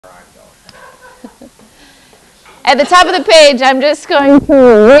At the top of the page, I'm just going to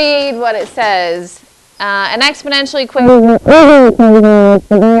read what it says. An exponential equation the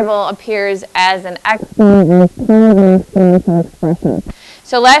variable appears as an exponent expression.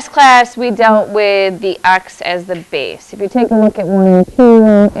 So last class, we dealt with the x as the base. If you take a look at 1 and 2,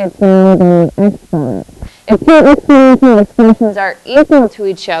 it's now the exponent. If two exponential expressions are equal to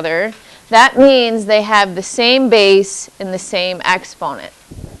each other, that means they have the same base and the same exponent.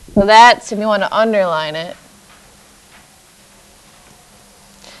 So that's, if you want to underline it.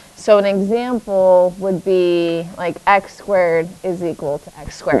 So an example would be like x squared is equal to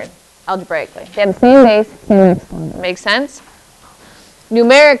x squared, algebraically. They have the same base, same exponent. Makes sense?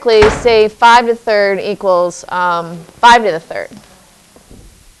 Numerically, say 5 to the third equals 5 to the third.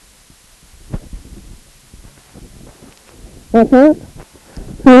 Okay.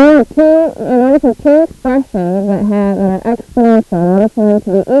 So in order for two expressions that have an exponential, in order for them to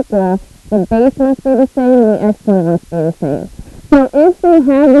be equal, the base must be the same and the exponent must be the same. So if they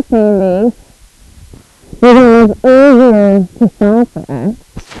have the same base, it is easier to solve for x.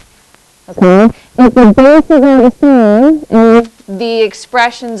 Okay. If the bases are the same and the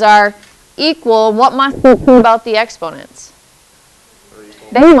expressions are equal, what must be true about the exponents?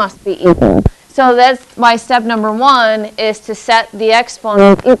 They must be equal. So that's why step number 1 is to set the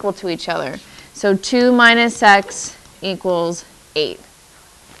exponents equal to each other. So 2 minus x equals 8.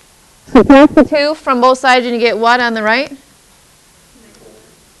 Subtract the 2 from both sides and you get what on the right?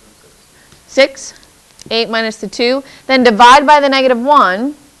 6. 8 minus the 2. Then divide by the negative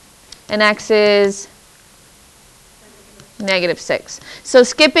 1 and x is negative 6. So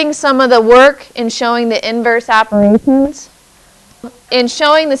skipping some of the work in showing the inverse operations. In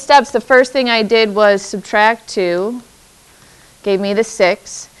showing the steps, the first thing I did was subtract 2, gave me the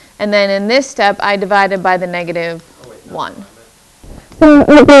 6, and then in this step I divided by the negative 1. So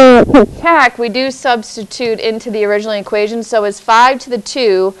to check, we do substitute into the original equation, so it's 5 to the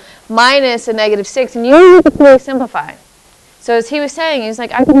 2 minus a negative 6, and you need to fully simplify. So as he was saying, he was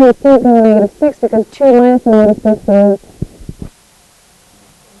like, I can make 3 to the negative 6 because 2 minus the negative 6 is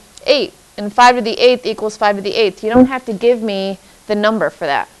 8, and 5 to the 8th equals 5 to the 8th. You don't have to give me the number for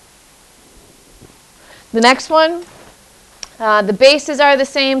that. The next one, the bases are the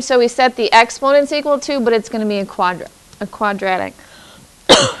same, so we set the exponents equal to, but it's going to be a quadratic.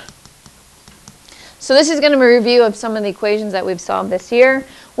 So this is going to be a review of some of the equations that we've solved this year.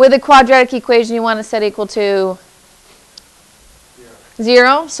 With a quadratic equation, you want to set equal to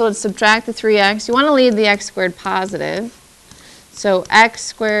 0, so let's subtract the 3x. You want to leave the x squared positive. So x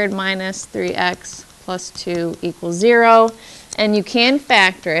squared minus 3x plus 2 equals 0. And you can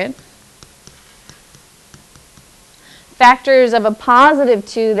factor it. Factors of a positive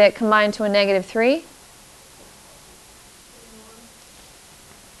 2 that combine to a negative 3.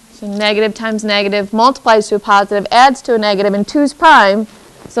 So negative times negative multiplies to a positive, adds to a negative, and 2's prime.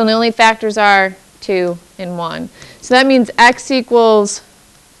 So the only factors are 2 and 1. So that means x equals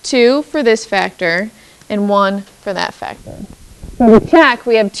 2 for this factor and 1 for that factor. So to check,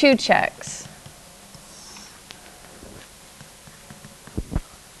 we have 2 checks.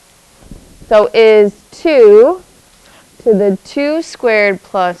 So is 2 to the 2 squared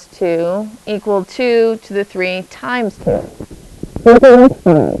plus 2 equal 2 to the 3 times 2? What's the next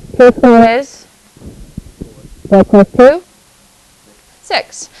one? 2 squared is? 4 plus 2?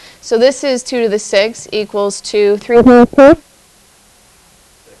 6. So this is 2 to the 6 equals 2. 3 times 2?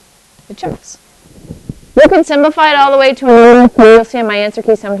 It checks. You can simplify it all the way to a number, so you'll see on my answer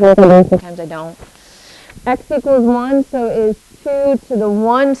key sometimes I do, sometimes I don't. X equals 1, so is 2 to the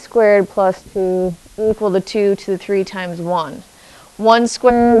 1 squared plus 2 equal to 2 to the 3 times 1. 1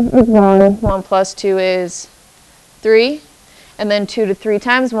 squared is 1. 1 plus 2 is 3. And then 2 to 3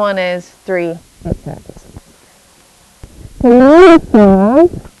 times 1 is 3. So now we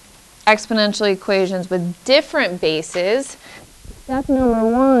solve exponential equations with different bases. Step number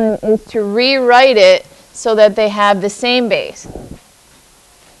 1 is to rewrite it so that they have the same base.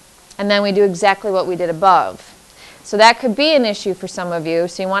 And then we do exactly what we did above. So that could be an issue for some of you.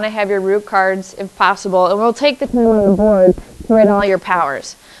 So you want to have your root cards if possible. And we'll take the time on the board to write all your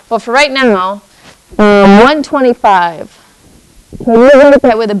powers. But for right now, 125. So we write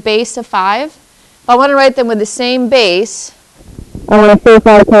that with a base of 5. If I want to write them with the same base, I want to see if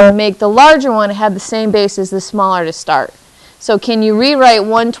I can make the larger one have the same base as the smaller to start. So can you rewrite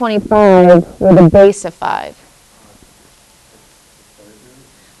 125 with a base of 5?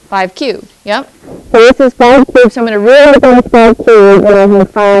 5 cubed, yep. So this is 5 cubed, so I'm going to rewrite that as 5 cubed, and I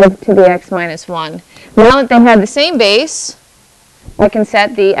have 5 to the x minus 1. Now that they have the same base, I can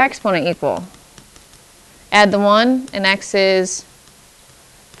set the exponent equal. Add the 1, and x is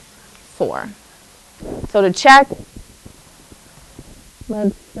 4. So to check, we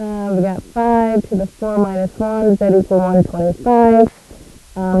got 5 to the 4 minus 1, does that equal 125?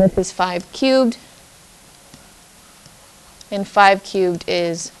 This is 5 cubed, and 5 cubed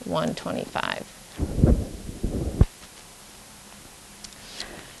is 125.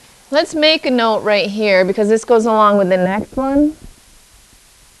 Let's make a note right here because this goes along with the next one.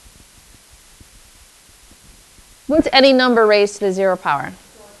 What's any number raised to the 0 power?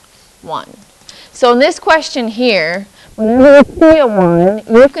 1. So in this question here, whenever you see a 1,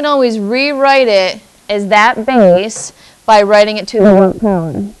 you can always rewrite it as that base by writing it to the what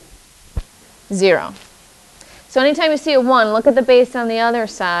power? 0. So anytime you see a 1, look at the base on the other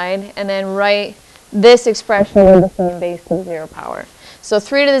side and then write this expression with the same base to the 0 power. So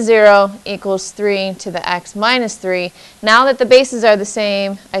 3 to the 0 equals 3 to the x minus 3. Now that the bases are the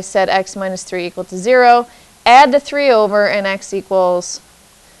same, I said x minus 3 equal to 0. Add the 3 over and x equals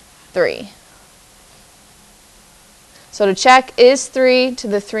 3. So to check, is 3 to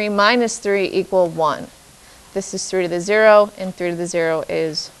the 3 minus 3 equal 1? This is 3 to the 0, and 3 to the 0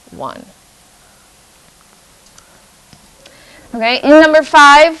 is 1. Okay, in number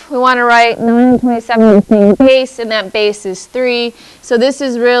 5, we want to write 9 and 27 in the same base, and that base is 3. So this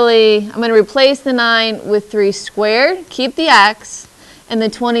is really, I'm going to replace the 9 with 3 squared, keep the x, and the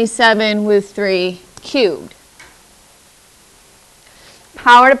 27 with 3 cubed.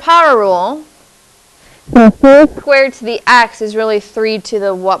 Power to power rule. So 3 squared to the x is really 3 to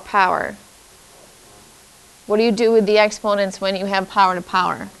the what power? What do you do with the exponents when you have power to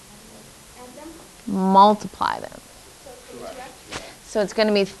power? Multiply them. So it's going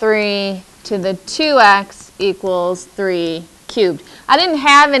to be 3 to the 2x equals 3 cubed. I didn't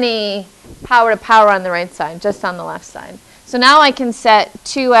have any power to power on the right side, just on the left side. So now I can set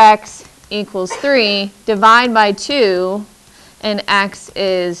 2x equals 3, divide by 2, and x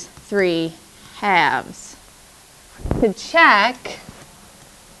is 3 halves. To check,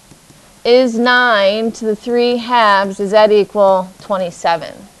 is 9 to the 3 halves, does that equal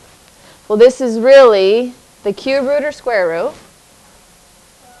 27? Well, this is really the cube root or square root.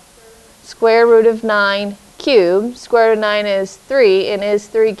 Square root of 9 cubed. Square root of 9 is 3, and is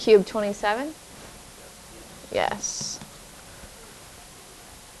 3 cubed 27? Yes.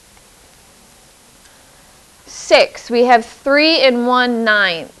 6. We have 3 and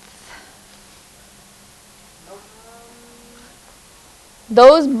 1/9.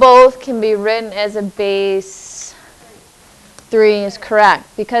 Those both can be written as a base. 3 is correct,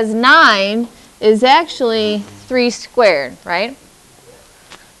 because 9 is actually 3 squared, right?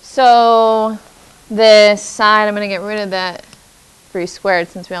 So this side, I'm going to get rid of that 3 squared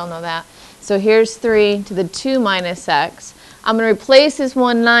since we all know that. So here's 3 to the 2 minus x. I'm going to replace this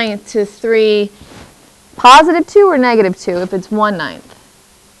 1/9 to 3 positive 2 or negative 2 if it's 1/9?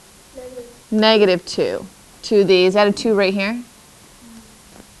 Negative 2 to the, is that a 2 right here?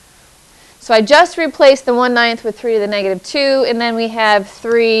 So I just replaced the 1/9 with 3 to the negative 2, and then we have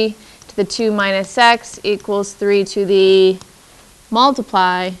 3 to the 2 minus x equals 3 to the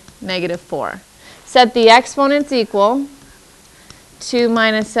multiply negative 4. Set the exponents equal. 2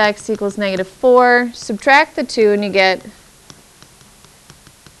 minus x equals negative 4. Subtract the 2 and you get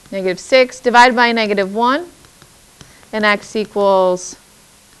negative 6. Divide by negative 1 and x equals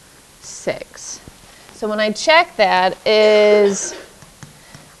 6. So when I check that, is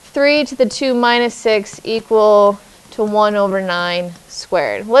 3 to the 2 minus 6 equal to 1 over 9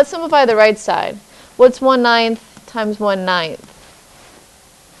 squared. Let's simplify the right side. What's 1/9 times 1/9?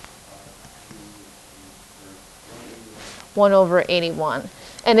 1 over 81.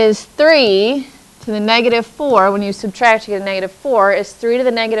 And is 3 to the negative 4, when you subtract you get a negative 4, is 3 to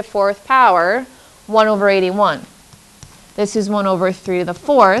the negative 4th power, 1 over 81. This is 1 over 3 to the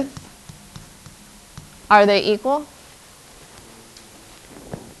 4th. Are they equal?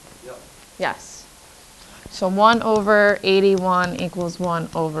 Yep. Yes. So 1 over 81 equals 1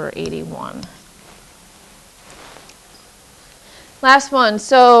 over 81. Last one.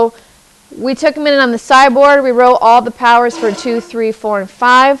 So we took a minute on the sideboard. We wrote all the powers for 2, 3, 4, and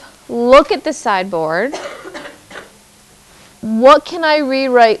 5. Look at the sideboard. What can I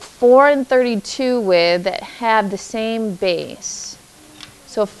rewrite 4 and 32 with that have the same base?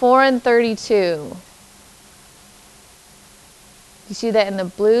 So 4 and 32. You see that in the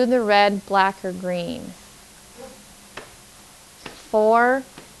blue, the red, black, or green? 4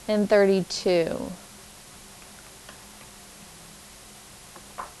 and 32.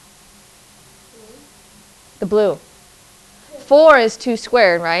 The blue. 4 is 2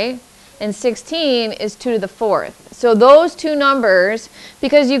 squared, right? And 16 is 2 to the 4th. So those two numbers,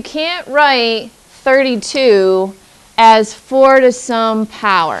 because you can't write 32 as 4 to some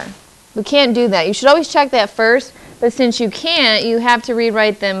power. We can't do that. You should always check that first, but since you can't, you have to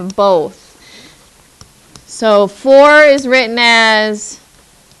rewrite them both. So 4 is written as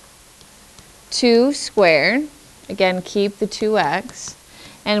 2 squared. Again, keep the 2x.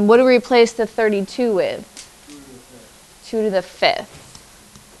 And what do we replace the 32 with? 2 to the 5th.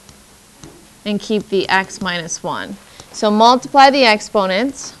 And keep the x minus 1. So multiply the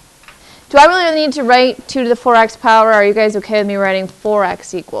exponents. Do I really need to write 2 to the 4x power, or are you guys okay with me writing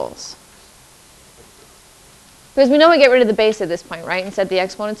 4x equals? Because we know we get rid of the base at this point, right, and set the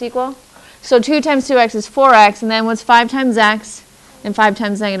exponents equal. So 2 times 2x is 4x, and then what's 5 times x and 5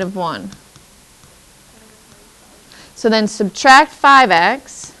 times negative 1? So then subtract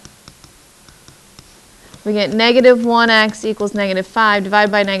 5x. We get negative 1x equals negative 5.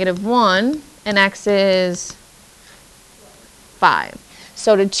 Divide by negative 1, and x is 5.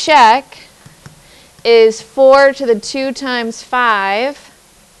 So to check, is 4 to the 2 times 5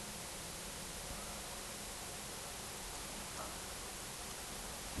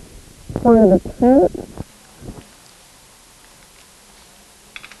 4 to the 10th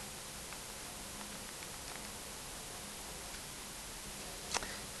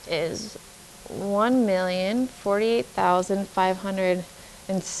is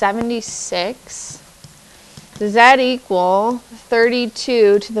 1,048,576. Does that equal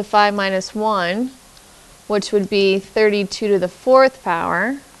 32 to the 5 minus 1, which would be 32 to the 4th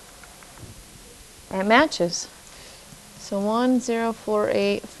power? It matches. So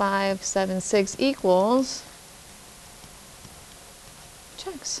 1,048,576 equals,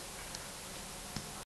 checks.